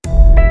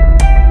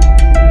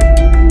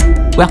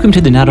Welcome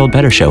to the Not Old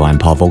Better Show. I'm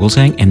Paul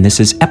Vogelsang, and this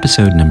is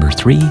episode number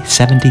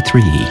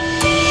 373.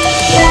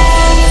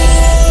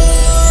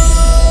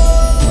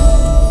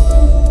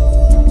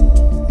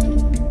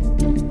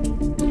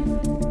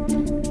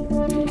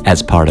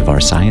 As part of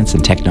our science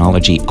and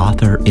technology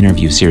author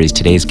interview series,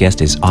 today's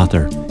guest is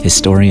author,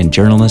 historian,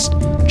 journalist,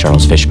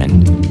 Charles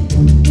Fishman.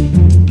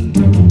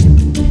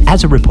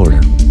 As a reporter,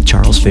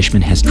 Charles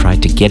Fishman has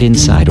tried to get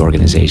inside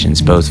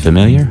organizations, both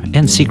familiar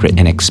and secret,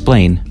 and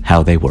explain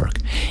how they work.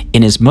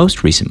 In his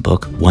most recent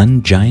book,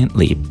 One Giant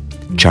Leap,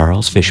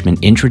 Charles Fishman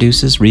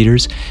introduces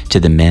readers to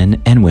the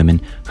men and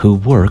women who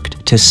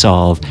worked to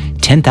solve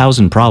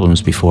 10,000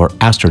 problems before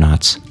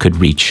astronauts could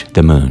reach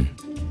the moon.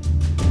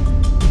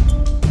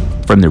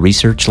 From the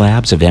research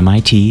labs of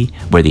MIT,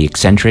 where the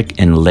eccentric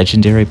and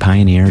legendary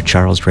pioneer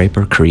Charles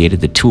Draper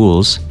created the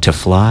tools to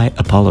fly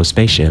Apollo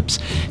spaceships,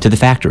 to the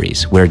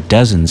factories where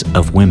dozens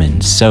of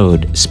women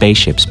sewed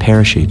spaceships,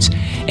 parachutes,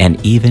 and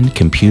even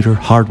computer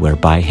hardware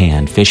by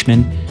hand,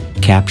 Fishman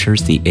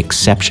captures the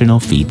exceptional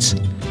feats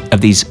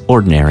of these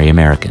ordinary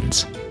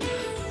Americans.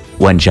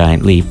 One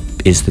Giant Leap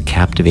is the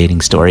captivating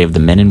story of the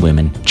men and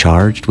women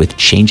charged with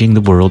changing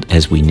the world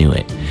as we knew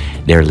it.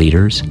 Their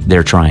leaders,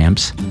 their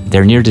triumphs,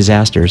 their near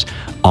disasters,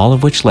 all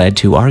of which led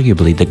to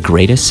arguably the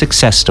greatest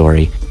success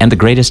story and the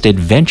greatest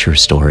adventure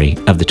story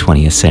of the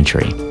 20th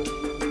century.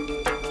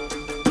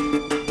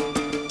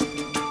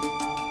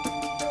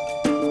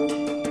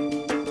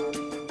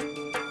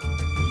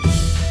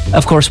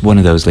 Of course, one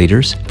of those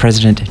leaders,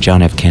 President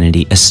John F.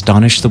 Kennedy,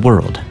 astonished the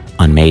world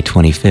on May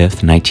 25,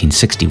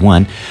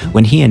 1961,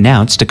 when he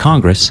announced to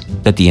Congress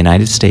that the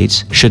United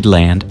States should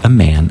land a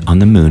man on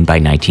the moon by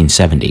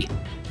 1970.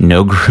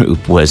 No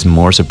group was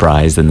more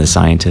surprised than the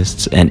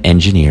scientists and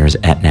engineers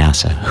at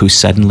NASA, who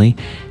suddenly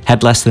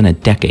had less than a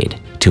decade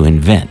to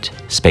invent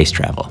space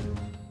travel.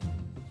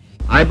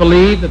 I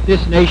believe that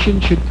this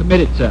nation should commit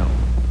itself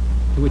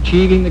to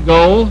achieving the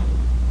goal,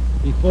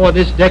 before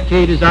this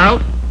decade is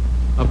out,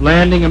 of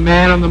landing a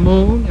man on the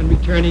moon and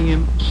returning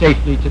him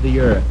safely to the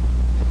Earth.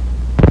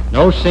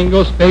 No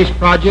single space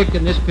project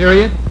in this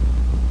period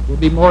will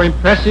be more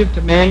impressive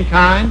to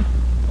mankind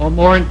or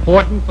more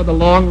important for the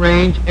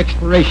long-range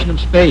exploration of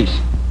space,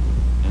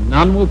 and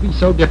none will be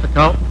so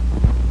difficult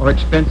or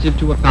expensive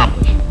to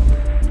accomplish.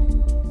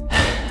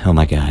 Oh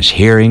my gosh,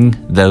 hearing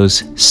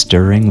those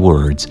stirring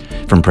words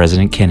from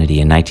President Kennedy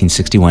in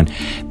 1961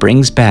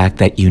 brings back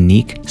that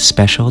unique,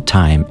 special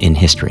time in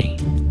history.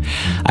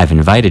 I've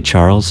invited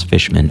Charles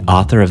Fishman,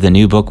 author of the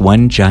new book,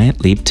 One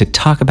Giant Leap, to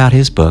talk about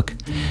his book,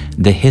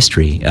 the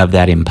history of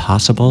that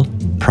impossible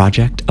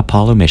Project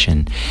Apollo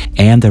mission,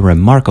 and the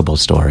remarkable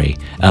story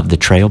of the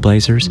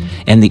trailblazers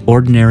and the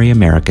ordinary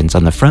Americans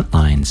on the front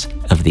lines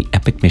of the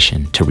epic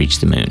mission to reach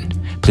the moon.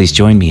 Please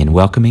join me in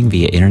welcoming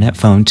via internet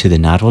phone to the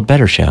Not Old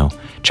Better Show,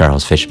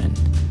 Charles Fishman.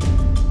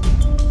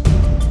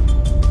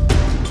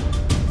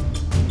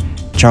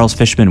 Charles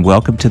Fishman,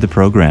 welcome to the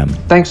program.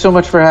 Thanks so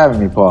much for having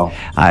me, Paul.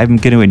 I'm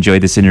going to enjoy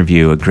this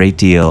interview a great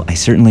deal. I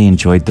certainly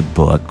enjoyed the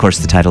book. Of course,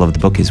 the title of the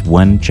book is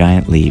One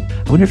Giant Leap.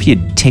 I wonder if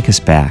you'd take us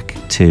back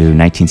to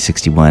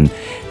 1961.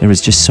 There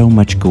was just so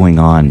much going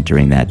on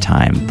during that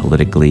time,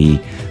 politically,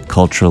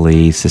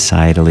 culturally,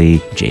 societally.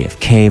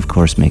 JFK, of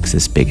course, makes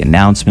this big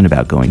announcement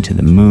about going to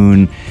the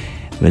moon.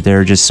 But there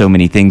are just so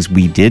many things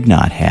we did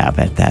not have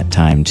at that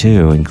time,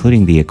 too,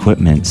 including the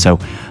equipment. So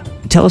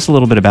tell us a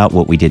little bit about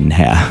what we didn't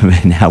have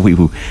and how we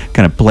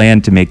kind of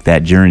planned to make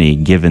that journey,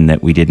 given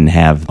that we didn't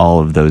have all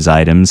of those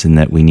items and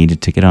that we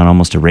needed to get on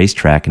almost a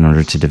racetrack in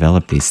order to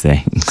develop these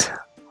things.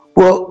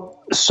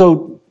 Well,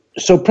 so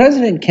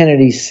President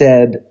Kennedy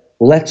said,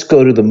 let's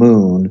go to the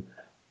moon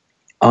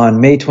on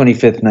May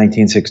 25th,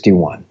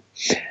 1961.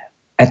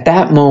 At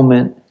that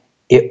moment,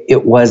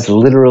 it was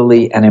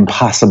literally an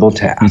impossible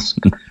task.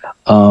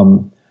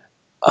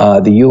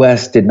 The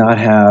U.S. did not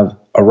have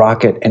a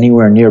rocket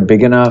anywhere near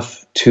big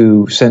enough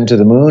to send to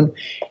the moon.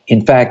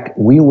 In fact,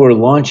 we were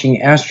launching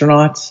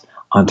astronauts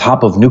on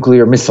top of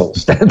nuclear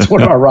missiles. That's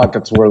what our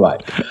rockets were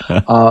like.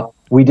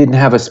 We didn't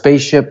have a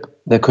spaceship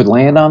that could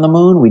land on the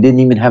moon. We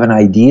didn't even have an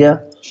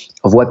idea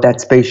of what that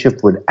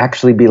spaceship would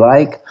actually be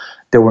like.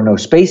 There were no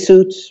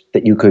spacesuits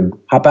that you could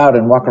hop out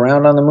and walk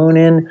around on the moon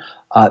in.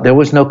 There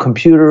was no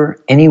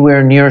computer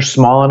anywhere near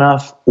small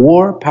enough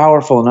or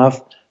powerful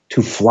enough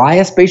to fly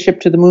a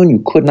spaceship to the moon.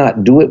 You could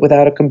not do it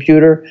without a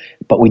computer,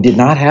 but we did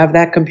not have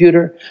that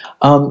computer.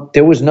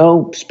 There was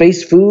no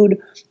space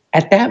food.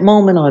 At that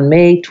moment on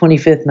May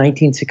 25th,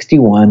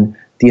 1961,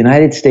 the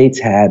United States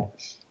had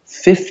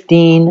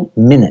 15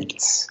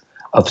 minutes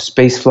of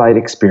spaceflight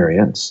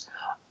experience.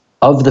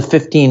 Of the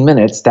 15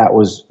 minutes, that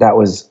was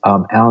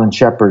Alan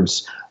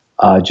Shepard's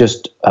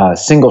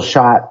single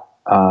shot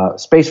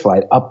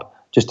spaceflight up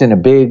just in a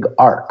big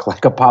arc,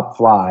 like a pop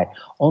fly.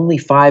 Only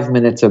 5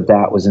 minutes of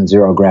that was in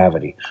zero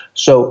gravity.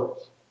 So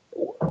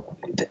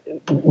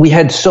we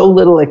had so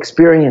little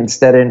experience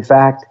that, in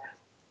fact,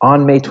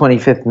 on May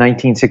 25th,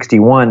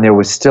 1961, there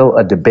was still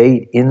a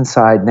debate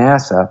inside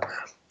NASA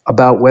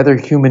about whether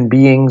human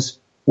beings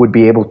would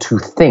be able to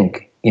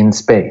think in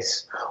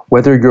space,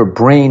 whether your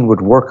brain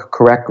would work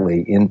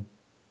correctly in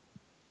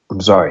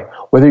I'm sorry,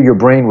 whether your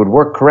brain would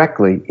work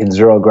correctly in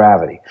zero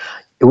gravity.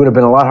 It would have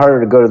been a lot harder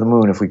to go to the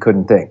moon if we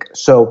couldn't think.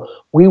 So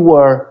we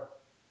were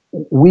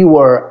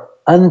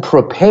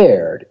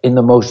unprepared in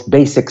the most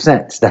basic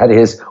sense. That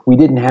is, we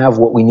didn't have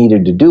what we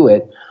needed to do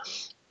it.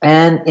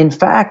 And in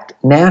fact,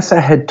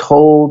 NASA had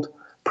told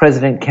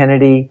President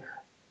Kennedy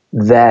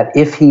that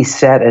if he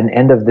set an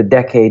end of the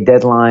decade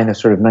deadline, a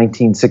sort of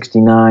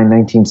 1969,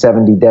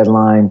 1970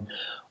 deadline,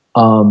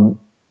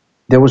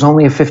 there was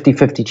only a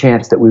 50-50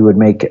 chance that we would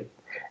make it.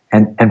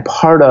 And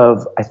part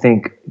of, I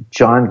think,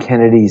 John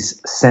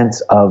Kennedy's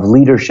sense of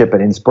leadership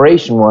and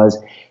inspiration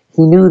was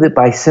he knew that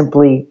by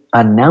simply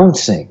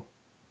announcing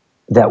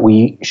that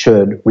we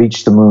should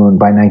reach the moon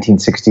by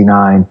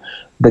 1969,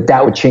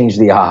 that would change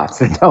the odds,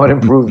 that would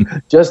improve,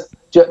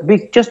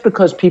 just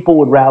because people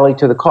would rally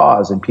to the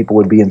cause and people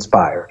would be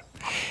inspired.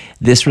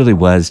 This really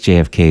was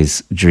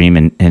JFK's dream,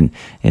 and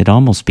it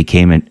almost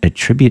became a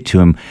tribute to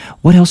him.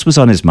 What else was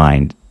on his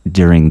mind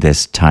during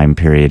this time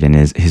period and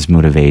his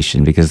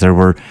motivation? Because there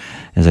were,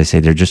 as I say,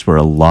 there just were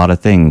a lot of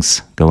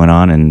things going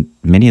on, and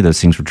many of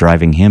those things were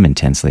driving him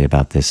intensely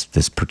about this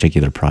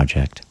particular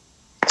project.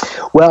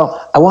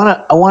 Well, I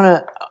want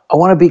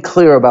to be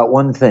clear about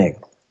one thing.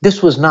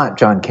 This was not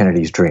John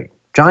Kennedy's dream.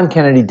 John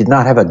Kennedy did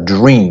not have a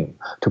dream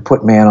to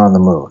put man on the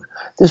moon.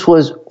 This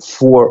was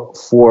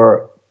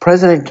for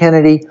President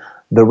Kennedy.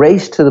 The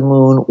race to the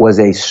moon was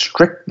a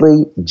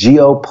strictly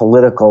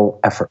geopolitical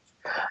effort.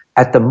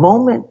 At the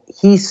moment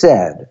he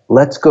said,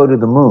 let's go to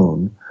the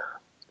moon,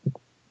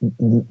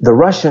 the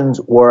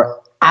Russians were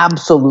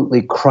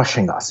absolutely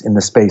crushing us in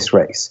the space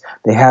race.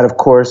 They had, of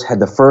course,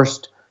 the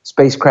first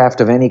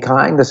spacecraft of any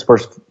kind,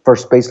 the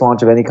first space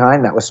launch of any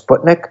kind. That was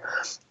Sputnik.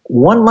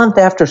 1 month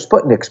after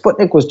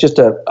Sputnik was just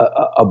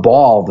a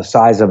ball the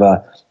size of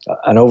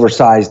an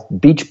oversized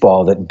beach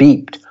ball that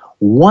beeped.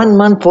 1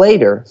 month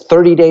later,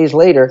 30 days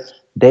later,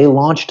 they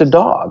launched a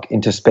dog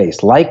into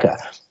space, Laika.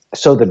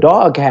 So the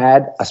dog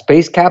had a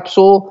space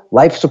capsule,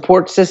 life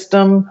support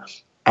system,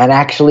 and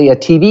actually a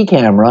TV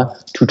camera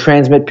to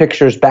transmit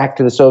pictures back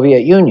to the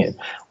Soviet Union.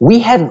 We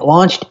hadn't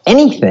launched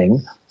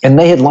anything, and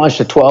they had launched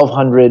a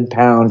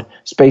 1,200-pound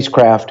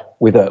spacecraft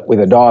with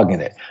a dog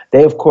in it.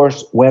 They, of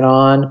course, went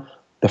on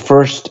the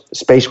first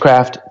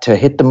spacecraft to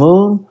hit the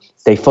moon.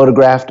 They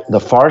photographed the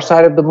far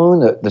side of the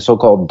moon, the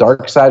so-called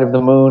dark side of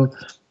the moon,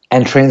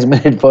 and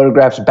transmitted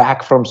photographs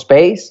back from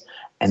space.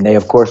 And they,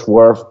 of course,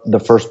 were the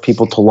first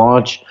people to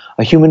launch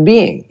a human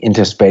being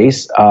into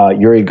space,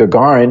 Yuri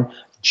Gagarin,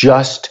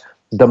 just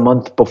the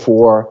month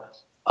before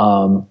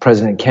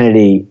President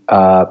Kennedy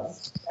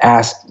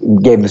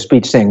gave the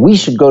speech saying, we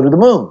should go to the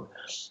moon.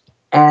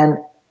 And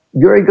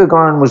Yuri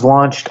Gagarin was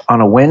launched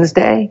on a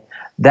Wednesday.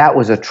 That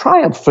was a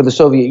triumph for the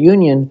Soviet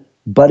Union,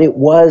 but it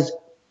was,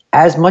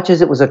 as much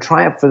as it was a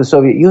triumph for the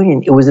Soviet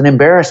Union, it was an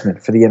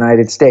embarrassment for the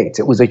United States.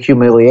 It was a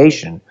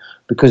humiliation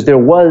because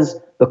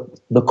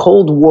the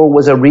Cold War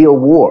was a real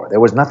war. There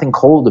was nothing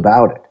cold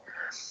about it.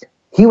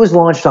 He was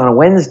launched on a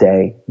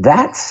Wednesday.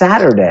 That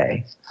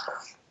Saturday,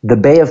 the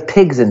Bay of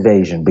Pigs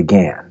invasion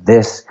began,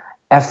 this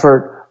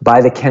effort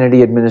by the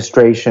Kennedy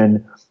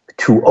administration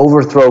to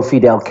overthrow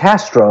Fidel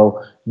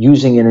Castro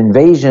using an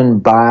invasion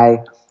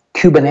by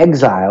Cuban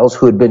exiles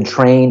who had been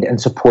trained and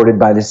supported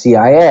by the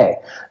CIA.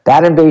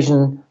 That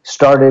invasion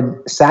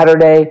started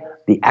Saturday.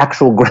 The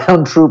actual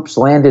ground troops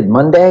landed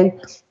Monday.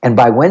 And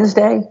by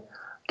Wednesday,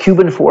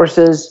 Cuban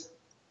forces,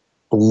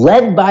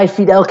 led by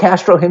Fidel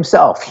Castro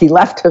himself, he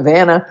left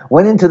Havana,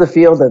 went into the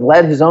field and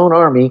led his own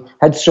army,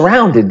 had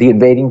surrounded the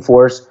invading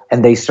force,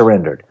 and they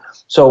surrendered.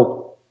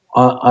 So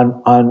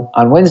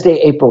on Wednesday,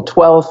 April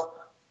 12th,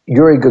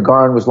 Yuri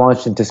Gagarin was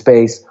launched into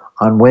space.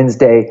 On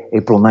Wednesday,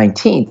 April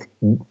 19th,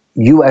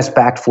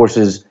 U.S.-backed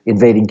forces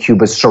invading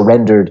Cuba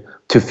surrendered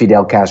to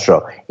Fidel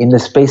Castro. In the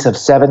space of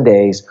 7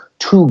 days,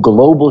 2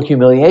 global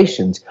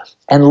humiliations.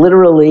 And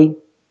literally,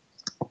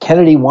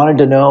 Kennedy wanted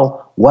to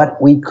know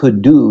what we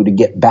could do to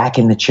get back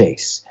in the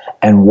chase.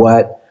 And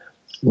what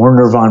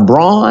Wernher von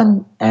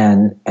Braun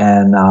and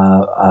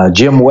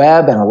Jim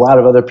Webb and a lot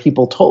of other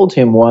people told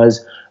him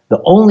was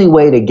the only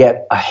way to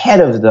get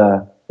ahead of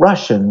the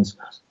Russians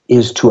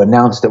is to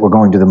announce that we're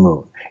going to the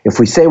moon. If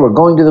we say we're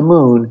going to the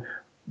moon,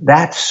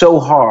 that's so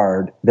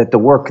hard that the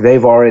work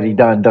they've already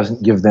done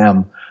doesn't give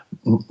them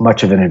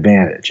much of an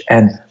advantage.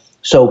 And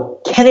so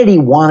Kennedy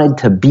wanted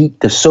to beat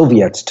the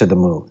Soviets to the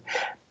moon.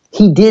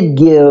 He did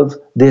give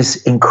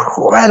this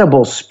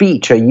incredible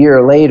speech a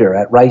year later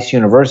at Rice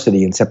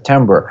University in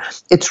September.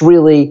 It's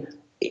really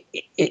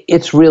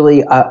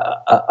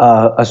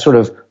a sort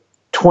of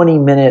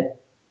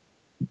 20-minute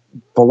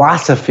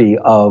philosophy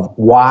of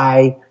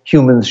why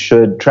humans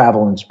should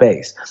travel in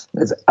space.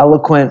 It's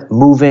eloquent,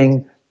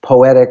 moving,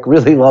 poetic,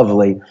 really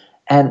lovely.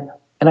 And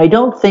I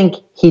don't think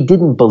he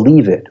didn't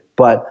believe it,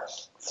 but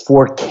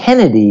for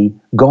Kennedy,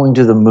 going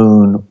to the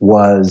moon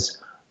was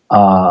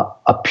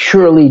a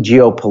purely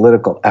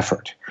geopolitical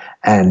effort.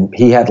 And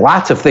he had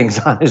lots of things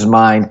on his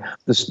mind,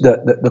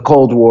 the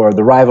Cold War,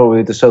 the rivalry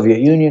with the Soviet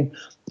Union.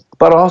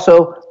 But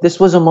also, this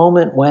was a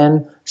moment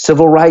when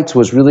civil rights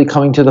was really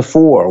coming to the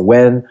fore,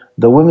 when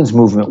the women's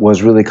movement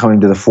was really coming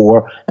to the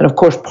fore. And of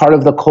course, part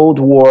of the Cold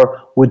War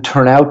would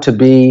turn out to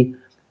be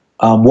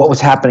what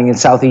was happening in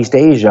Southeast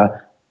Asia.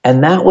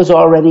 And that was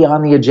already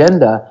on the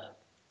agenda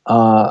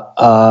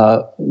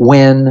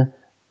when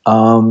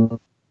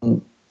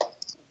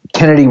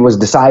Kennedy was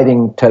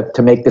deciding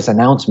to make this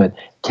announcement.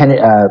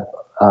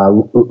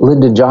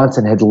 Lyndon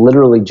Johnson had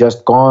literally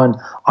just gone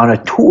on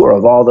a tour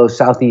of all those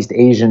Southeast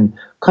Asian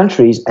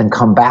countries and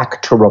come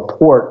back to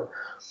report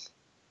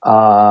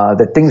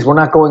that things were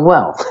not going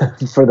well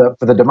for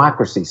the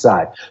democracy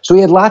side. So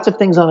he had lots of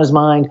things on his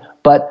mind,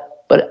 but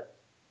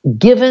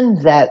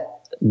given that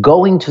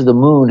going to the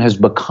moon has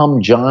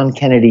become John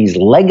Kennedy's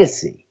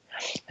legacy,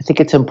 I think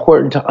it's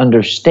important to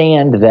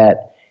understand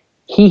that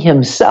he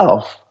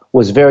himself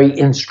was very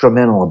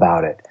instrumental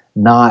about it,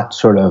 not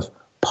sort of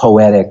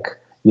poetic,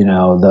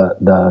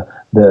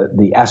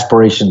 the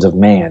aspirations of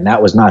man.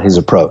 That was not his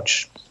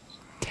approach.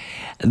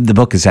 The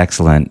book is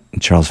excellent.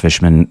 Charles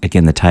Fishman,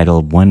 again, the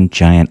title, One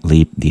Giant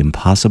Leap, The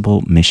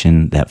Impossible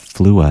Mission That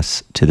Flew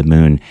Us to the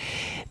Moon.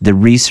 The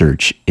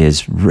research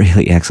is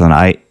really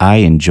excellent. I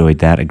enjoyed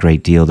that a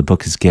great deal. The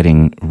book is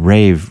getting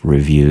rave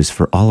reviews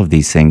for all of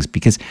these things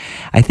because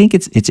I think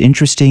it's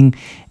interesting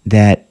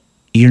that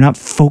you're not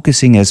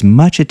focusing as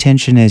much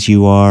attention as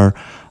you are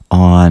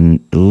on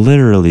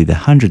literally the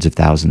hundreds of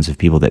thousands of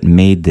people that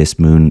made this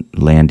moon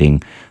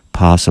landing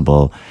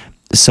possible.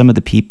 Some of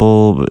the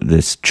people,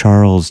 this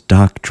Charles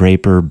Doc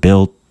Draper,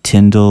 Bill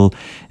Tyndall,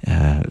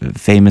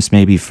 famous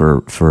maybe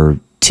for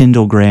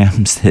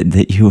Tyndallgrams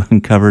that you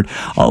uncovered.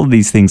 All of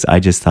these things I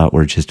just thought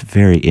were just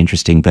very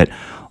interesting. But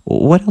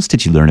what else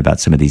did you learn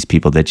about some of these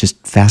people that just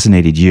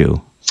fascinated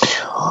you?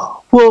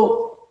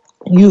 Well,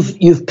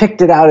 you've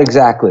picked it out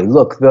exactly.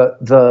 Look,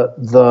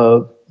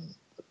 the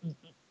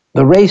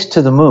race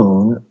to the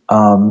moon,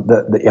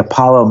 the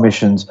Apollo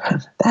missions,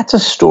 that's a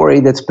story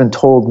that's been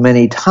told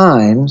many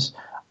times,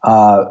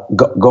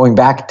 going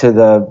back to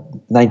the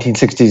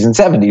 1960s and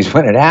 70s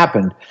when it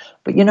happened.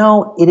 But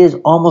it is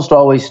almost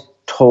always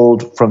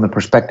told from the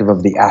perspective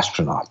of the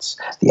astronauts.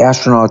 The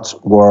astronauts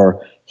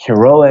were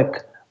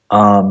heroic.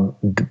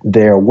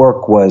 Their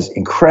work was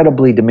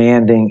incredibly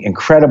demanding,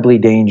 incredibly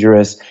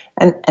dangerous,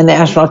 and the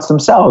astronauts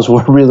themselves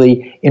were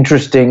really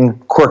interesting,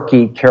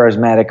 quirky,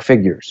 charismatic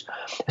figures.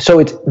 So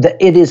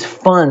it is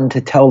fun to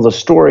tell the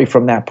story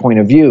from that point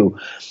of view.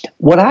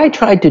 What I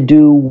tried to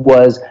do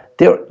was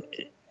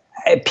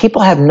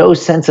people have no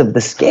sense of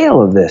the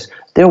scale of this.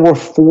 There were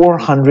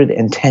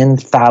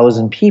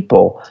 410,000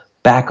 people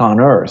back on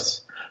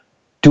Earth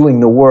doing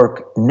the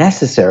work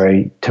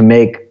necessary to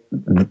make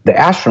the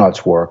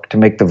astronauts' work, to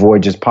make the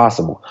voyages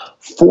possible.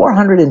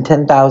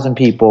 410,000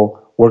 people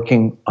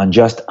working on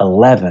just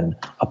 11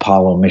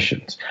 Apollo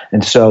missions.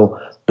 And so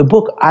the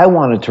book I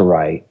wanted to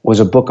write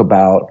was a book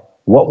about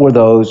what were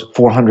those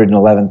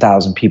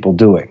 411,000 people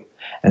doing.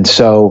 And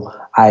so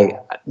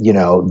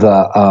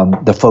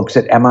the folks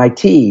at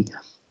MIT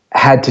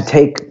had to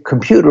take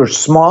computers,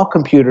 small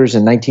computers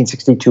in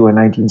 1962 and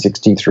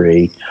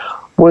 1963,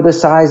 were the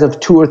size of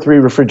 2 or 3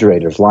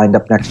 refrigerators lined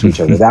up next to each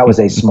other. That was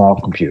a small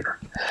computer.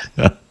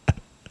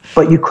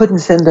 But you couldn't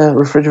send a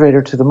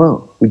refrigerator to the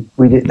moon.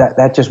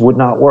 That just would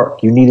not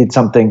work. You needed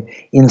something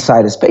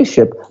inside a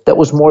spaceship that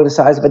was more the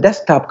size of a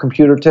desktop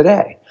computer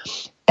today.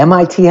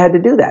 MIT had to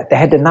do that. They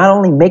had to not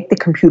only make the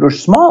computer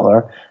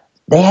smaller,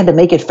 they had to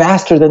make it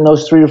faster than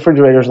those 3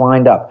 refrigerators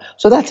lined up.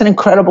 So that's an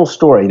incredible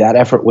story. That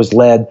effort was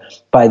led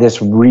by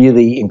this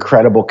really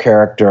incredible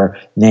character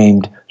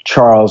named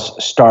Charles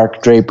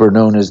Stark Draper,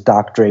 known as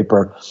Doc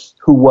Draper,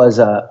 who was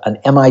an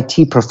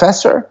MIT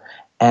professor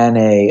and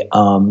a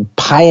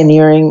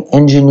pioneering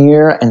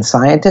engineer and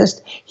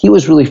scientist. He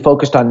was really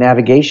focused on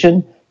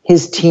navigation.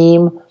 His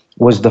team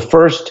was the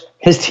first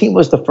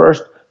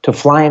to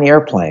fly an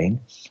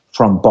airplane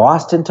from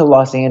Boston to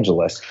Los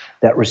Angeles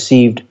that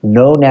received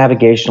no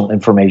navigational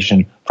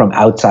information from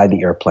outside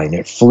the airplane.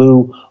 It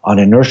flew on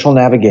inertial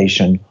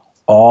navigation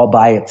all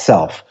by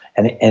itself.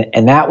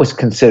 And that was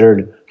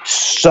considered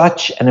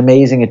such an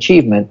amazing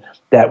achievement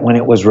that when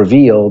it was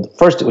revealed,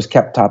 first it was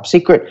kept top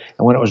secret,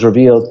 and when it was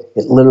revealed,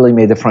 it literally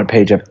made the front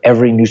page of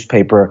every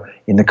newspaper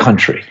in the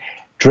country.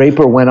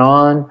 Draper went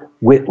on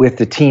with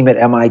the team at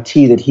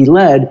MIT that he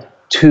led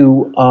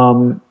to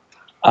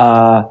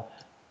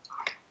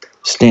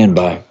stand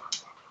by.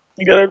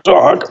 You gotta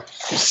talk.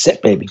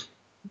 Sit, baby.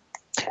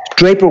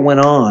 Draper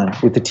went on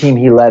with the team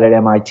he led at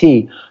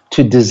MIT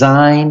to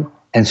design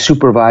and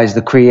supervise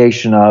the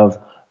creation of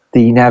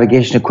the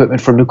navigation equipment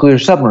for nuclear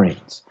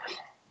submarines.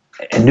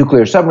 And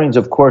nuclear submarines,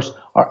 of course,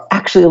 are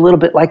actually a little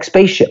bit like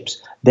spaceships.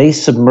 They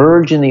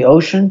submerge in the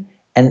ocean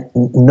and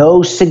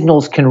no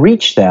signals can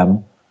reach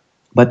them,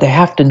 but they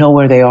have to know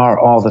where they are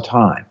all the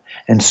time.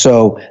 And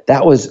so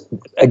that was,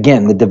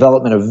 again, the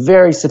development of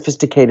very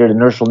sophisticated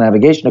inertial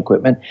navigation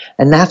equipment.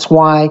 And that's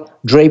why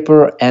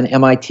Draper and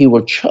MIT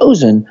were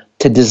chosen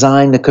to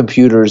design the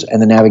computers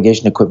and the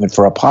navigation equipment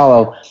for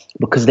Apollo,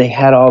 because they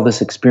had all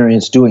this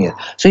experience doing it.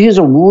 So he was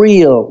a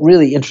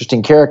really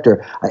interesting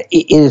character.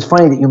 It is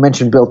funny that you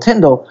mentioned Bill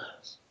Tyndall.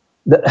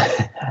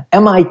 the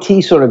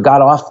MIT sort of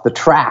got off the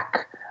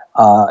track.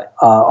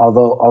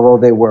 Although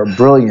they were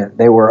brilliant,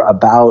 they were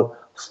about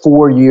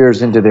 4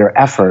 years into their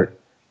effort,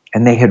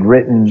 and they had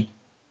written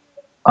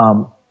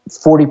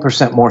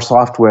 40% more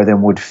software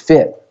than would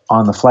fit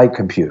on the flight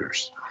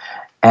computers.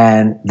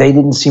 And they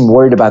didn't seem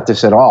worried about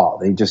this at all.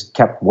 They just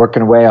kept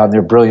working away on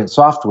their brilliant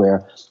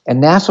software.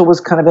 And NASA was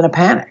kind of in a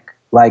panic.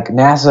 Like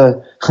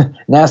NASA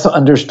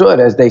understood,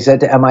 as they said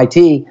to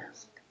MIT,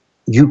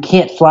 you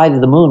can't fly to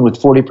the moon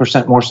with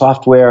 40% more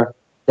software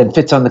than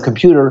fits on the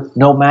computer.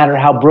 No matter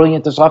how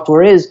brilliant the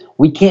software is,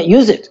 we can't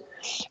use it.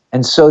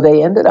 And so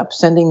they ended up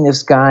sending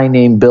this guy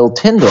named Bill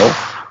Tyndall.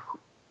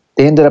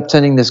 Who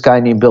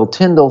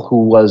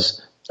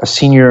was a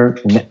senior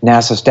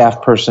NASA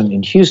staff person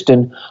in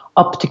Houston,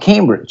 up to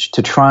Cambridge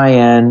to try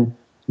and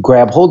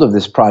grab hold of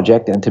this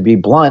project and, to be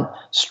blunt,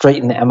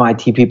 straighten the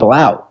MIT people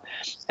out.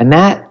 And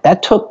that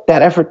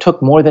effort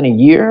took more than a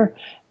year.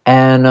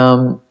 And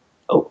a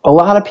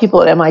lot of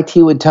people at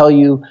MIT would tell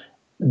you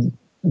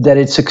that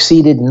it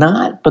succeeded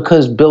not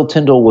because Bill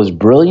Tyndall was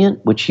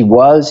brilliant, which he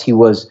was. He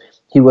was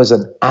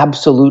an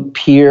absolute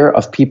peer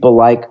of people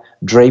like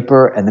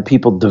Draper and the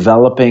people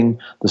developing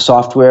the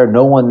software.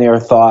 No one there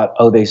thought,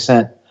 oh, they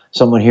sent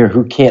someone here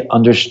who can't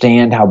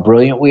understand how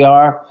brilliant we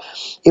are.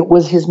 It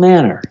was his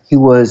manner. He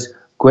was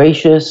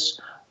gracious,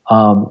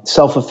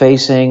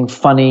 self-effacing,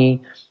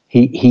 funny.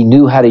 He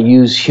knew how to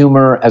use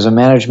humor as a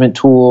management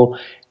tool,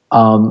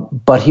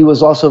 but he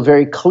was also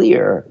very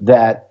clear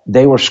that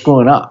they were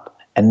screwing up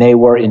and they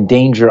were in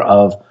danger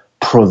of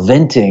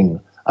preventing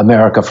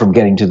America from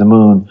getting to the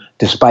moon,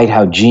 despite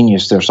how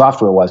genius their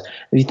software was.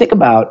 If you think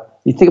about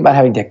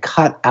having to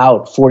cut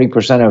out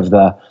 40% of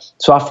the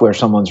software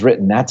someone's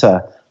written,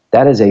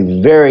 that is a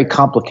very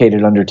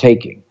complicated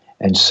undertaking.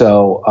 And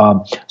so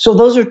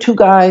those are two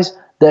guys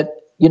that,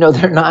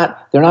 they're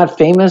not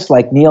famous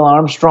like Neil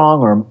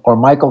Armstrong or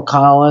Michael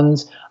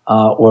Collins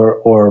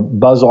or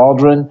Buzz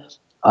Aldrin,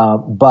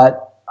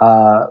 but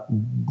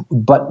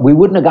we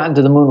wouldn't have gotten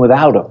to the moon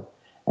without them.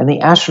 And the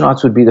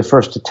astronauts would be the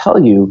first to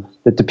tell you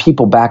that the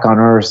people back on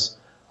Earth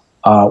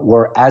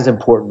were as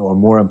important or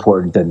more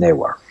important than they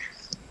were.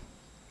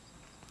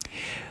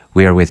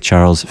 We are with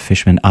Charles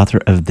Fishman, author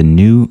of the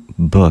new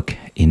book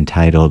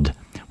entitled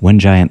One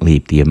Giant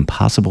Leap, The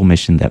Impossible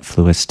Mission That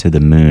Flew Us to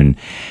the Moon.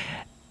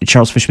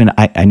 Charles Fishman,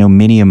 I know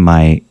many of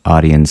my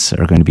audience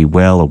are going to be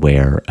well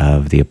aware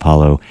of the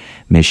Apollo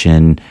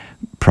mission,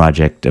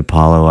 Project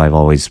Apollo. I've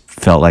always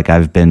felt like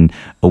I've been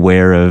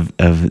aware of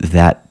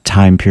that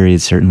time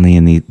period, certainly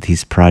in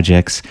these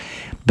projects.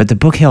 But the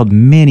book held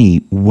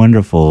many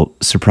wonderful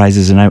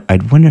surprises, and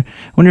I'd wonder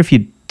if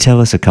you'd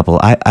tell us a couple.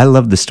 I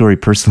love the story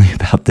personally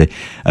about the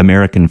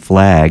American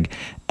flag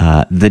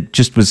that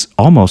just was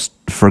almost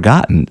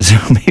forgotten. So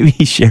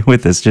maybe share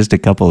with us just a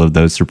couple of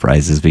those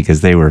surprises,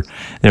 because they're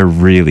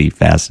really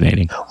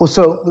fascinating. Well,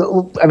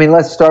 so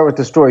let's start with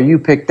the story you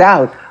picked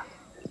out.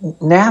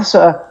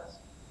 NASA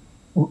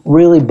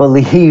really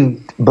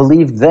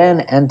believed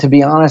then, and to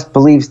be honest,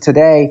 believes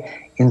today,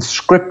 in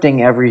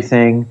scripting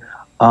everything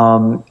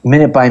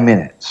minute by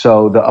minute.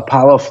 So the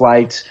Apollo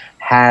flights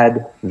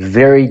had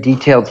very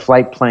detailed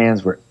flight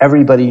plans where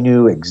everybody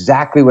knew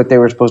exactly what they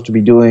were supposed to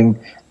be doing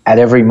at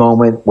every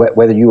moment,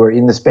 whether you were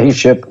in the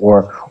spaceship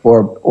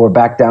or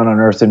back down on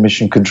Earth in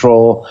mission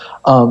control.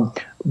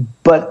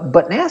 But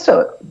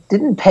NASA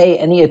didn't pay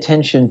any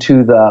attention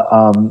to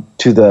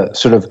the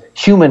sort of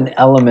human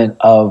element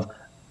of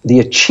the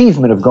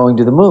achievement of going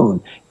to the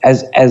moon.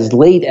 As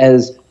late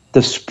as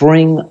the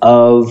spring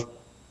of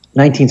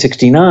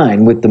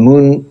 1969, with the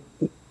moon,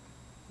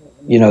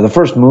 the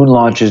first moon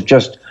launch is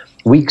just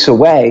weeks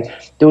away,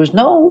 there was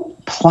no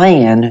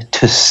plan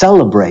to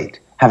celebrate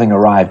having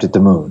arrived at the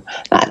moon.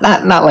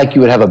 Not like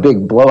you would have a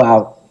big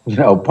blowout,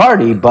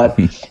 party, but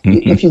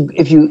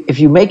if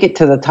you make it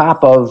to the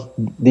top of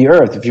the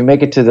Earth, if you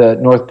make it to the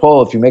North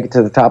Pole, if you make it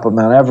to the top of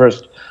Mount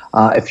Everest,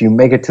 if you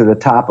make it to the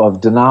top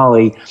of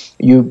Denali,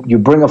 you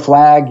bring a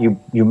flag,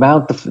 you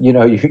mount the,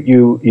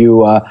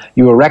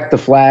 you erect the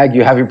flag,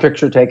 you have your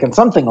picture taken,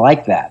 something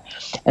like that.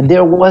 And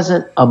there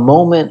wasn't a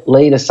moment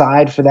laid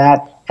aside for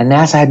that, and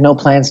NASA had no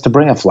plans to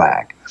bring a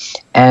flag.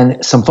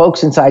 And some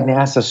folks inside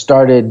NASA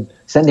started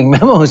sending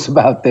memos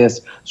about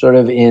this sort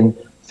of in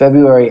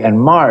February and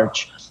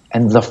March.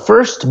 And the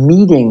first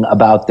meeting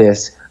about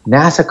this,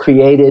 NASA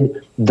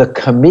created the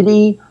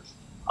committee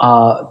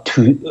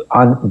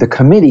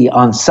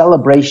on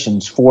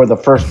celebrations for the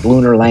first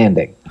lunar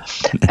landing,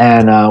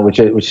 and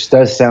which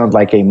does sound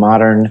like a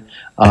modern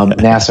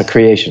NASA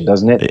creation,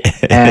 doesn't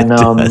it? And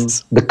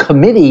the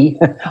committee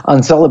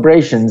on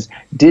celebrations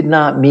did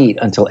not meet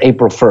until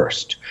April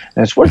 1st.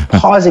 And it's worth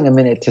pausing a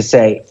minute to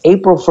say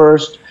April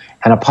 1st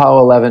and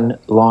Apollo 11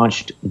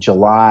 launched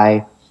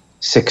July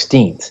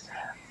 16th.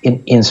 In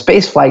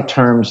spaceflight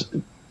terms,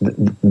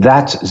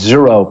 that's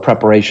zero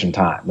preparation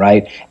time,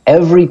 right?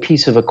 Every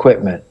piece of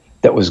equipment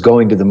that was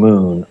going to the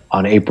moon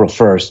on April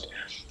 1st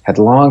had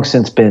long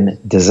since been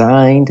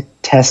designed,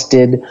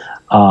 tested,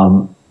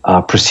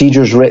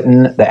 procedures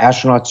written, the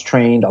astronauts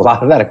trained. A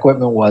lot of that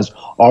equipment was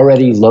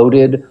already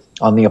loaded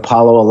on the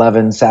Apollo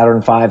 11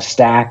 Saturn V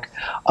stack.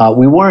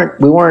 We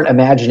weren't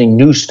imagining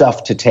new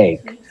stuff to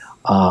take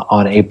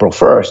on April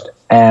 1st.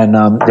 And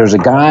there's a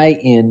guy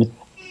in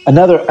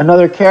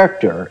another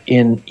character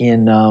in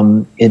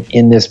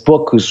this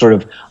book who's sort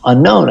of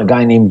unknown, a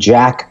guy named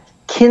Jack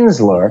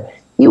Kinsler.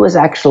 He was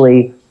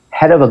actually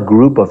head of a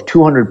group of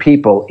 200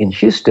 people in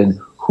Houston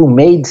who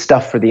made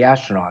stuff for the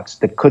astronauts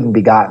that couldn't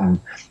be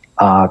gotten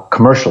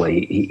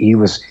commercially. He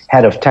was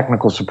head of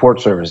technical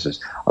support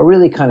services, a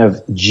really kind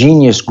of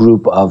genius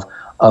group of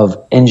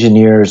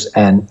engineers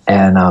and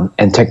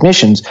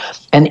technicians.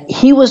 And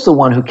he was the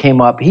one who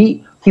came up.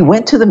 He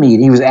went to the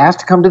meeting. He was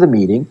asked to come to the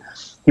meeting.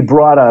 He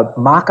brought a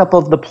mock-up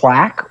of the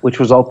plaque, which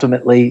was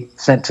ultimately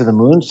sent to the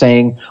moon,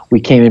 saying, "We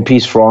came in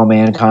peace for all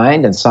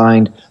mankind," and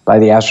signed by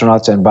the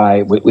astronauts and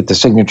with the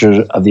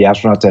signatures of the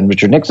astronauts and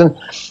Richard Nixon.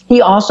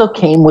 He also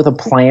came with a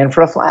plan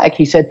for a flag.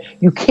 He said,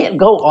 "You can't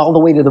go all the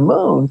way to the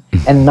moon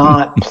and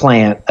not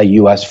plant a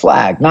U.S.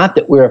 flag." Not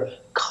that we're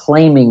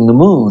claiming the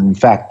moon. In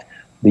fact,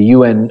 a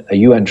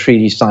UN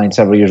treaty signed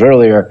several years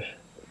earlier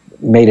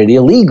made it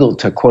illegal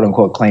to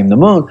quote-unquote claim the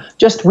moon.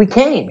 Just, we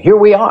came. Here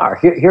we are.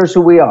 Here's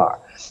who we are.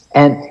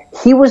 And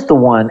he was the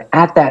one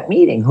at that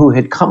meeting who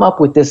had come up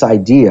with this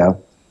idea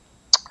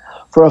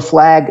for a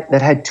flag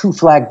that had two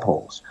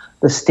flagpoles.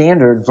 The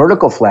standard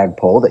vertical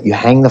flagpole that you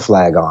hang the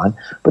flag on,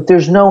 but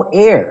there's no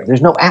air,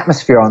 there's no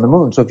atmosphere on the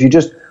moon. So if you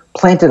just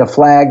planted a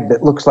flag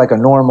that looks like a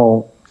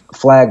normal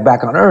flag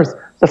back on Earth,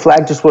 the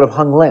flag just would have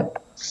hung limp.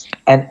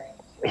 And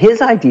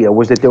his idea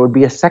was that there would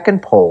be a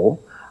second pole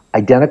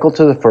identical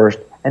to the first,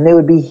 and they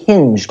would be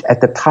hinged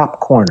at the top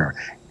corner.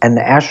 And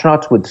the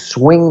astronauts would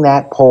swing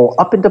that pole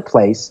up into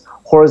place,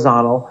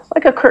 horizontal,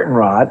 like a curtain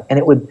rod, and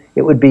it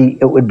would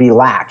be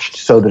latched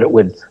so that it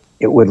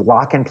would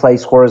lock in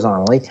place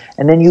horizontally,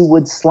 and then you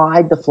would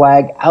slide the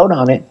flag out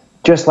on it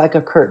just like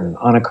a curtain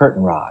on a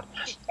curtain rod.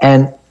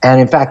 And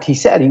in fact, he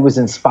said he was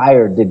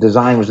inspired. The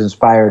design was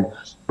inspired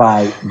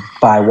by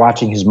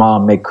watching his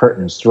mom make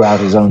curtains throughout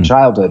his own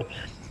childhood.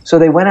 So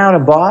they went out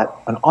and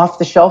bought an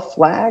off-the-shelf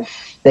flag.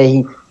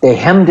 They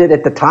hemmed it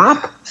at the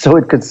top so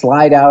it could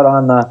slide out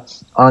on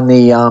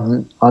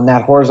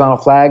that horizontal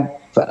flag,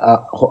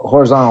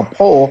 horizontal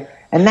pole,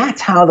 and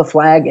that's how the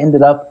flag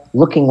ended up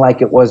looking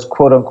like it was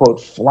quote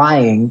unquote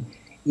flying,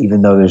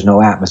 even though there's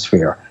no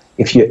atmosphere.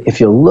 If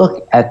you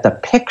look at the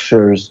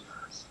pictures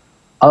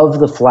of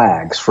the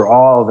flags for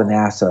all the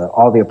NASA,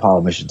 all the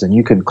Apollo missions, and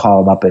you can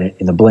call them up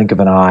in the blink of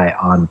an eye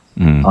on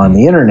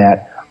the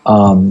internet.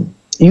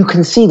 You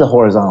can see the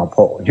horizontal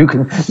pole. You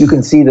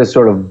can see the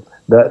sort of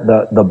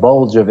the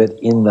bulge of it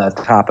in the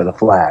top of the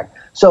flag.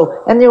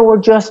 So, and there were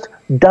just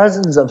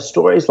dozens of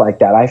stories like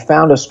that. I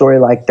found a story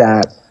like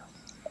that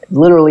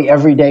literally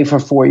every day for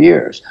 4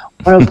 years.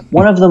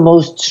 One of the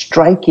most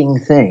striking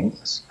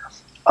things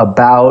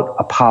about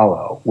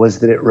Apollo was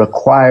that it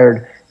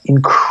required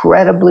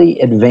incredibly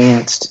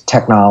advanced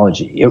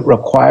technology. It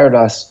required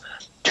us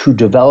to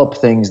develop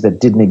things that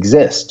didn't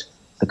exist.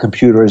 The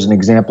computer is an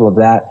example of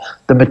that.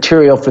 The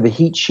material for the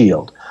heat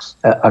shield,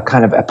 a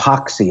kind of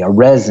epoxy, a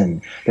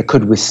resin that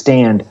could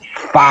withstand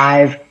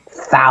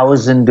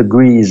 5,000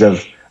 degrees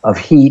of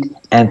heat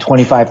and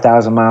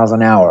 25,000 miles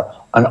an hour,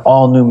 an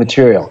all-new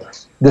material.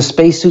 The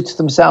spacesuits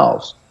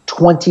themselves,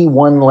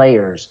 21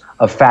 layers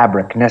of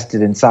fabric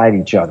nested inside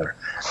each other.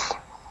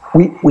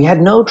 We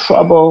had no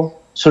trouble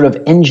sort of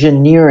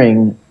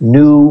engineering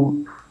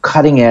new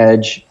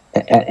cutting-edge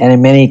and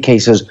in many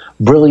cases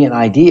brilliant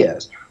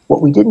ideas.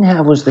 What we didn't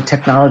have was the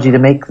technology to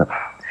make them.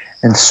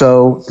 And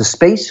so the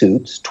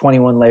spacesuits,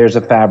 21 layers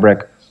of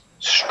fabric,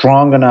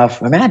 strong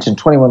enough. Imagine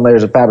 21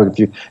 layers of fabric.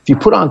 If you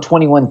put on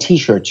 21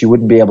 T-shirts, you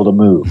wouldn't be able to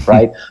move,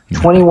 right?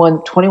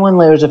 21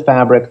 layers of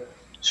fabric,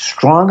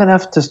 strong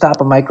enough to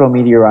stop a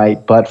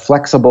micrometeorite, but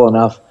flexible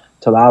enough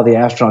to allow the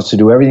astronauts to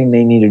do everything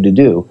they needed to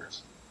do.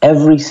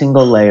 Every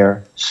single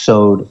layer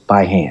sewed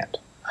by hand.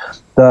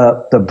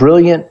 The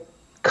brilliant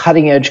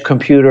cutting-edge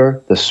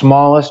computer, the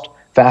smallest,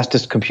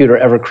 fastest computer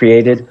ever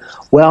created,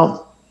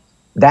 well,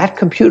 that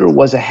computer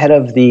was ahead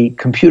of the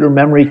computer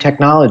memory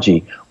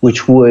technology,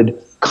 which would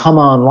come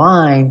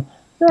online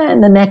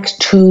in the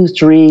next 2,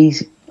 3,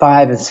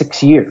 5, and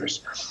 6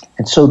 years.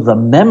 And so the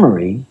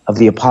memory of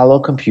the Apollo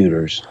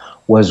computers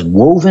was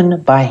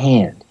woven by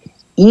hand.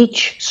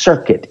 Each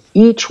circuit,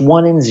 each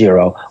 1 and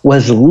 0,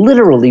 was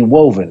literally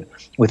woven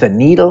with a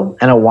needle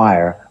and a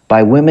wire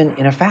by women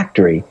in a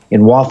factory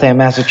in Waltham,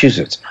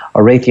 Massachusetts, a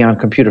Raytheon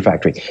computer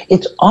factory.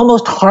 It's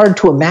almost hard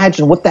to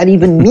imagine what that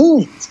even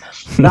means.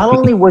 Not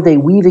only were they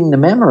weaving the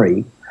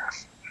memory,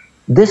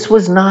 this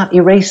was not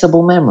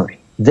erasable memory.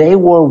 They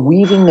were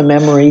weaving the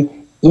memory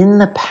in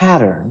the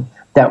pattern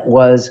that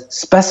was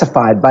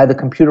specified by the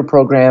computer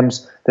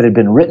programs that had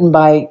been written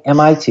by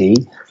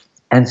MIT.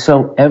 And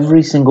so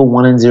every single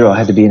 1 and 0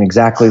 had to be in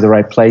exactly the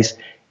right place.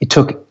 It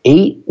took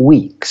 8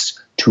 weeks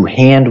to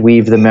hand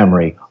weave the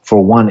memory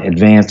for one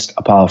advanced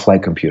Apollo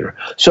flight computer.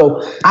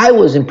 So I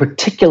was in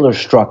particular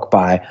struck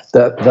by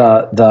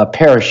the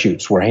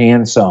parachutes were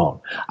hand sewn.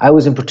 I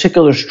was in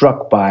particular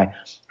struck by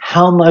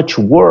how much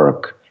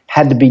work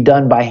had to be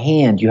done by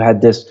hand. You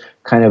had this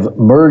kind of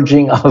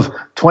merging of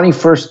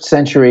 21st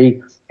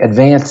century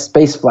advanced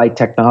spaceflight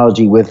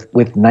technology with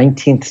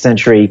 19th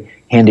century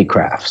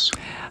handicrafts.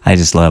 I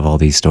just love all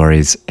these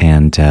stories,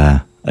 and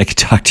I could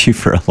talk to you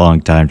for a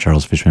long time,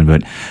 Charles Fishman,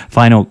 but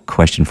final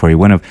question for you,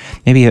 one of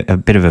maybe a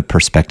bit of a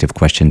perspective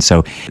question.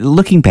 So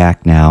looking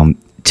back now,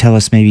 tell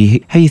us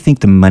maybe how you think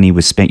the money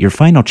was spent. Your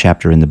final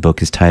chapter in the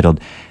book is titled,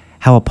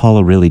 How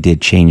Apollo Really Did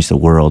Change the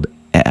World.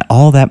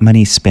 All that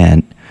money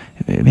spent,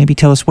 maybe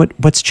tell us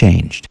what's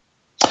changed.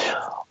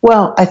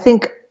 Well, I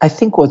think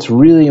what's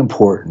really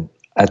important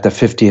at the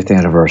 50th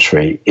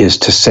anniversary is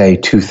to say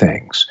two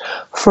things.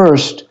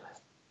 First,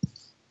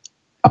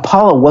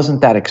 Apollo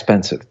wasn't that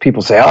expensive.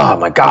 People say, oh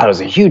my God, it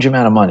was a huge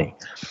amount of money.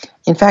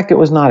 In fact, it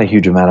was not a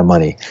huge amount of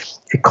money.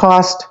 It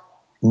cost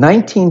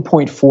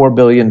 $19.4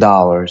 billion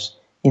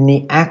in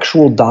the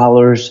actual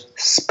dollars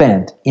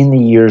spent in the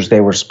years they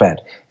were spent.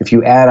 If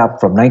you add up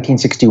from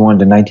 1961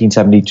 to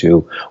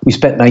 1972, we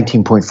spent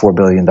 $19.4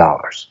 billion.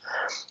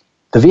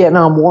 The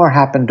Vietnam War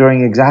happened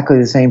during exactly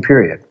the same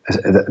period,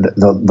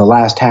 the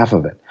last half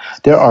of it.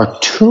 There are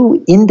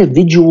 2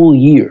 individual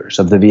years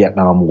of the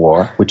Vietnam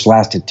War, which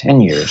lasted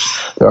 10 years.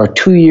 There are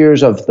 2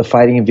 years of the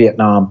fighting in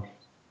Vietnam,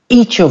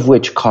 each of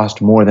which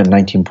cost more than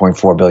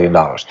 $19.4 billion.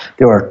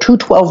 There are 2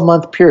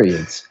 12-month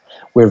periods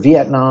where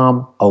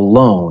Vietnam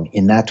alone,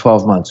 in that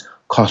 12 months,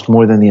 cost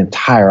more than the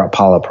entire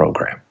Apollo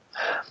program.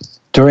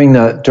 During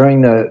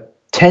the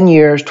 10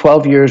 years,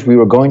 12 years we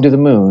were going to the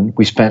moon,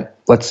 we spent,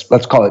 let's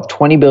call it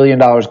 $20 billion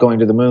going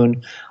to the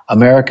moon.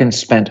 Americans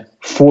spent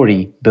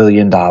 $40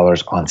 billion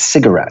on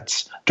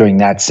cigarettes during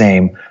that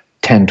same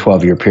 10,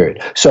 12-year period.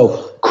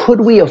 So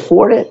could we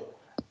afford it?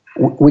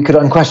 We could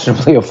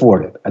unquestionably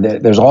afford it.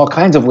 There's all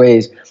kinds of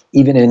ways,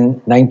 even in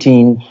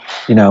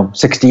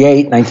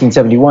 1968,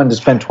 1971, to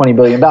spend $20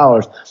 billion.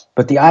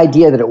 But the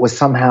idea that it was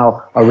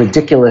somehow a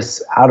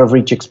ridiculous,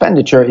 out-of-reach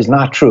expenditure is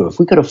not true. If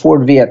we could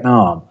afford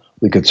Vietnam,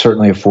 we could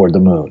certainly afford the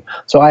moon.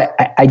 So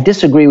I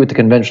disagree with the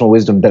conventional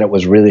wisdom that it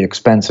was really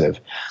expensive.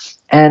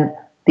 And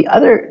the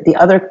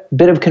other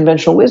bit of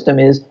conventional wisdom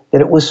is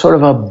that it was sort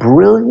of a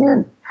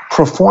brilliant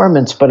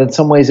performance, but in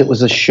some ways it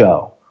was a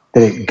show,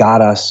 that it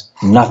got us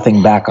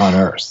nothing back on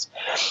Earth.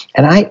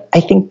 And I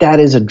think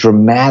that is a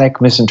dramatic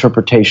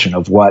misinterpretation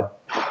of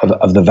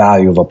the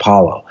value of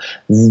Apollo.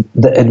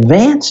 The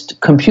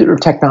advanced computer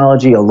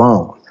technology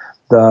alone,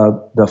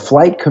 the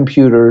flight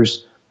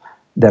computers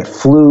that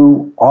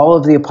flew all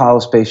of the Apollo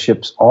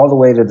spaceships all the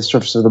way to the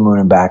surface of the moon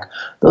and back,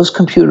 those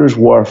computers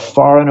were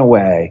far and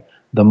away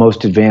the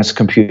most advanced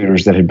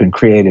computers that had been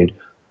created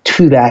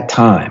to that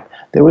time.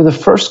 They were the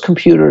first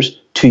computers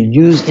to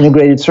use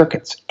integrated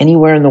circuits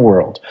anywhere in the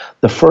world,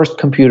 the first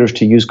computers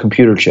to use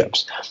computer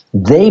chips.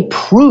 They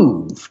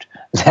proved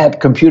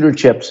that computer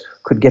chips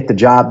could get the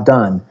job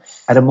done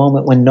at a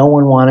moment when no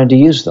one wanted to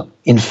use them.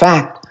 In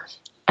fact,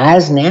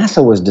 as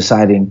NASA was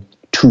deciding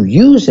to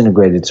use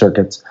integrated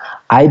circuits,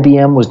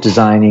 IBM was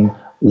designing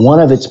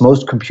one of its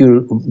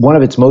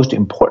most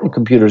important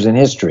computers in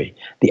history,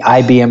 the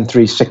IBM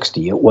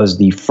 360. It was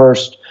the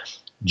first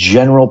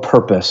general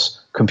purpose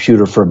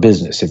computer for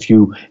business. If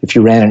you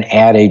ran an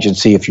ad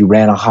agency, if you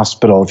ran a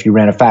hospital, if you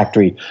ran a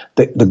factory,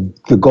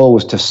 the goal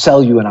was to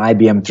sell you an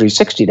IBM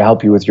 360 to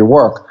help you with your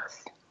work.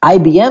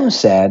 IBM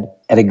said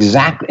in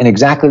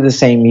exactly the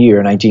same year,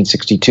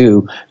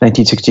 1962,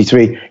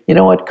 1963, you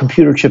know what,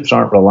 computer chips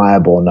aren't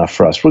reliable enough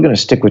for us. We're going to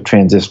stick with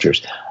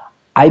transistors.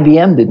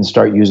 IBM didn't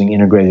start using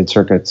integrated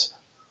circuits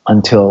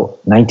until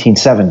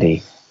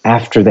 1970,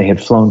 after they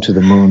had flown to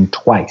the moon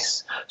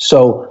twice.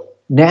 So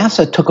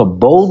NASA took a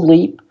bold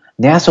leap.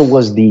 NASA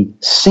was the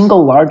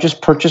single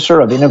largest purchaser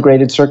of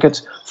integrated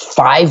circuits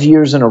 5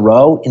 years in a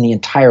row in the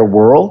entire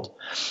world.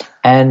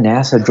 And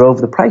NASA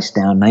drove the price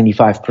down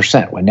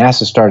 95%. When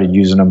NASA started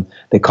using them,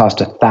 they cost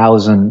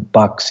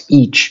 $1,000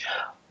 each.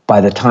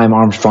 By the time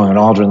Armstrong and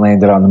Aldrin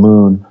landed on the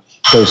moon,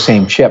 those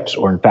same chips,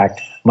 or in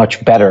fact,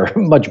 much better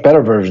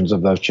versions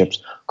of those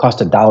chips, cost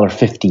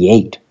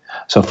 $1.58.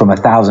 So from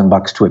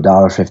 $1,000 to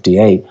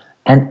 $1.58.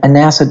 And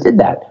NASA did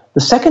that.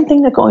 The second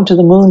thing that going to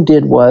the moon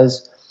did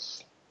was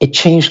it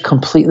changed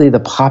completely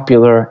the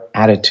popular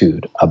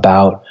attitude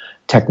about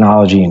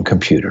technology and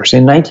computers.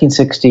 In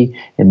 1960,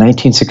 in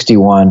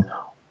 1961,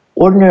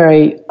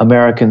 ordinary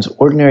Americans,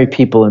 ordinary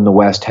people in the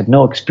West had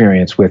no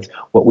experience with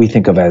what we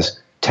think of as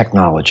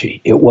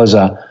technology. It was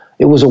a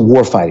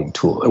warfighting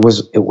tool.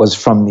 It was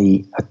from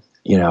the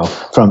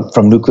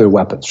from nuclear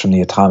weapons, from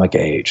the atomic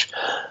age.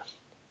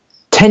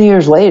 10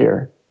 years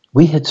later,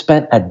 we had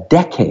spent a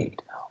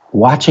decade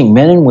watching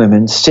men and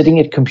women sitting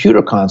at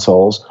computer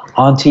consoles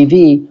on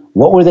TV.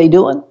 What were they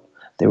doing?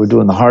 They were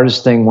doing the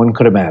hardest thing one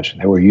could imagine.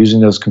 They were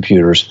using those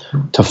computers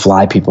to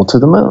fly people to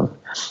the moon.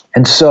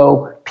 And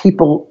so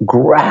people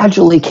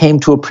gradually came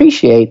to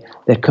appreciate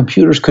that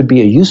computers could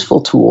be a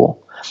useful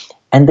tool,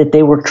 and that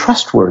they were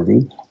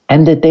trustworthy,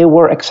 and that they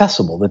were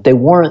accessible, that they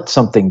weren't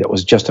something that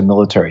was just a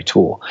military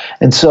tool.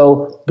 And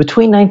so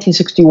between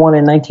 1961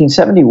 and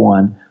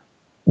 1971,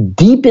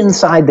 deep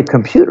inside the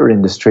computer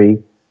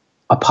industry,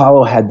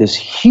 Apollo had this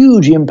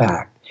huge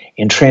impact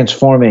in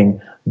transforming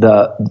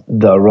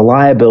the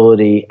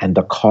reliability and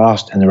the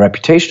cost and the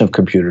reputation of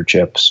computer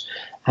chips.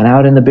 And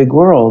out in the big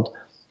world,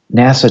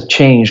 NASA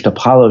changed,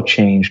 Apollo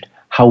changed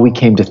how we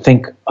came to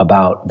think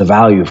about the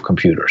value of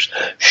computers.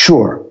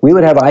 Sure, we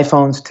would have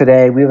iPhones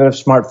today, we would have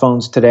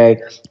smartphones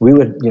today. We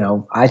would,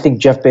 I think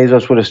Jeff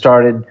Bezos would have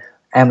started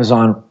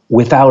Amazon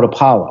without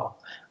Apollo.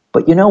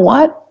 But you know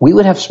what? We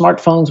would have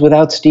smartphones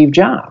without Steve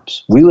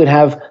Jobs. We would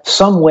have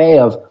some way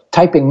of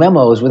typing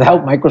memos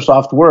without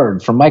Microsoft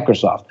Word from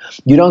Microsoft.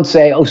 You don't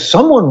say, oh,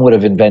 someone would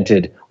have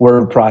invented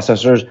word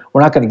processors.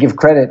 We're not going to give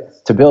credit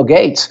to Bill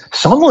Gates.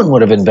 Someone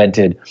would have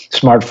invented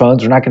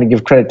smartphones. We're not going to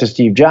give credit to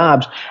Steve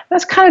Jobs.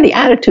 That's kind of the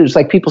attitude. It's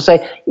like people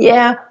say,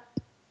 yeah,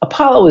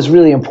 Apollo is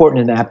really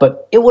important in that,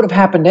 but it would have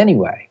happened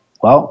anyway.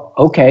 Well,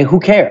 okay, who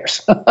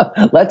cares?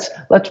 Let's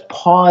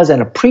pause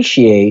and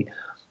appreciate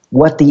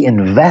what the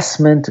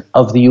investment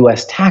of the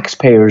U.S.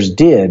 taxpayers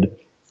did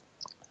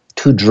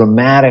to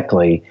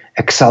dramatically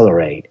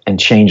accelerate and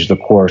change the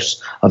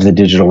course of the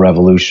digital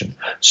revolution.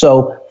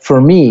 So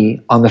for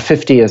me, on the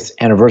 50th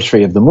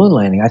anniversary of the moon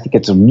landing, I think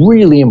it's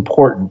really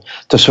important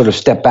to sort of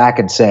step back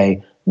and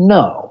say,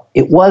 no,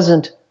 it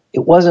wasn't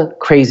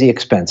crazy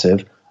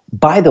expensive.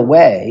 By the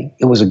way,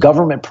 it was a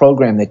government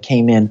program that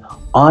came in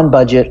on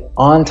budget,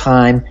 on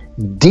time,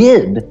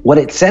 did what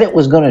it said it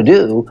was going to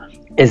do,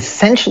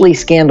 essentially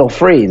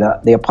scandal-free.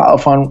 The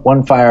Apollo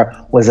 1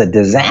 fire was a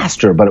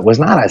disaster, but it was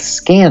not a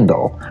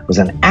scandal. It was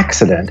an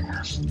accident.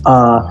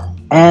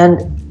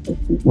 And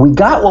we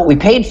got what we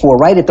paid for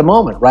right at the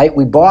moment, right?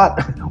 We bought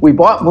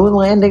moon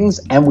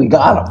landings and we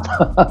got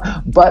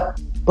them.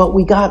 But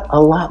we got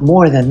a lot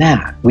more than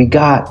that. We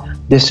got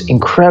this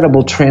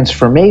incredible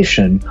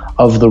transformation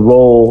of the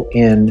role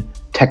in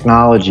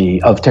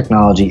technology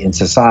in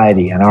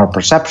society and our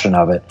perception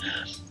of it.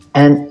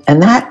 And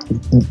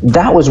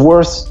that was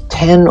worth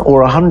 10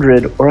 or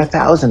 100 or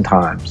 1,000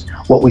 times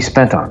what we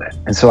spent on it.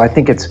 And so I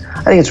think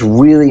it's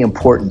really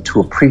important to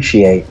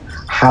appreciate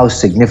how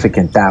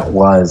significant that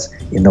was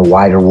in the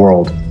wider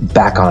world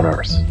back on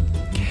Earth.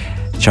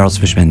 Charles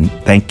Fishman,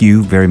 thank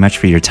you very much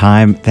for your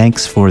time.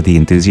 Thanks for the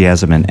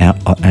enthusiasm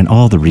and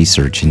all the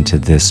research into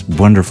this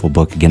wonderful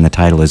book. Again, the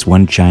title is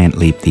One Giant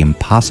Leap, The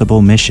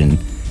Impossible Mission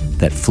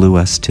That Flew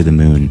Us to the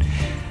Moon.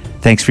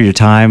 Thanks for your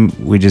time.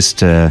 We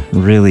just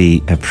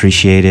really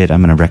appreciate it.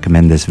 I'm going to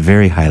recommend this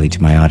very highly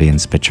to my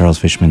audience. But Charles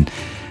Fishman,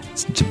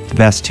 it's the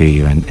best to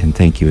you, and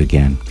thank you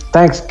again.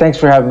 Thanks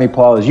for having me,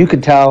 Paul. As you can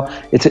tell,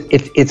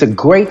 it's a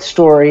great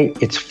story.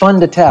 It's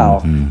fun to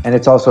tell, and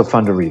it's also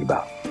fun to read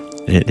about.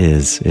 It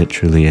is. It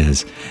truly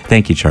is.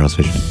 Thank you, Charles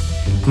Fishman.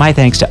 My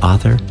thanks to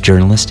author,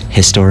 journalist,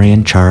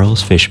 historian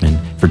Charles Fishman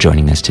for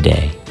joining us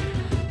today.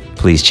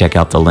 Please check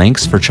out the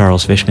links for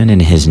Charles Fishman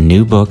and his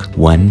new book,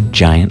 One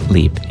Giant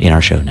Leap, in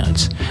our show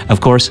notes.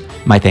 Of course,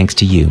 my thanks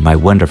to you, my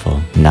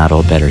wonderful Not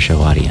Old Better Show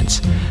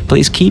audience.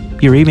 Please keep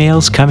your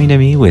emails coming to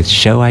me with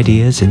show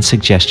ideas and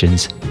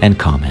suggestions and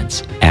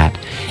comments at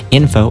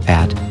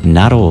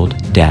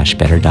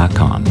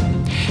info@notold-better.com.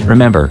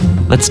 Remember,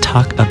 let's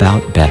talk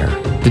about better.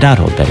 The Not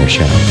Old Better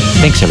Show.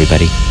 Thanks,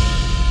 everybody.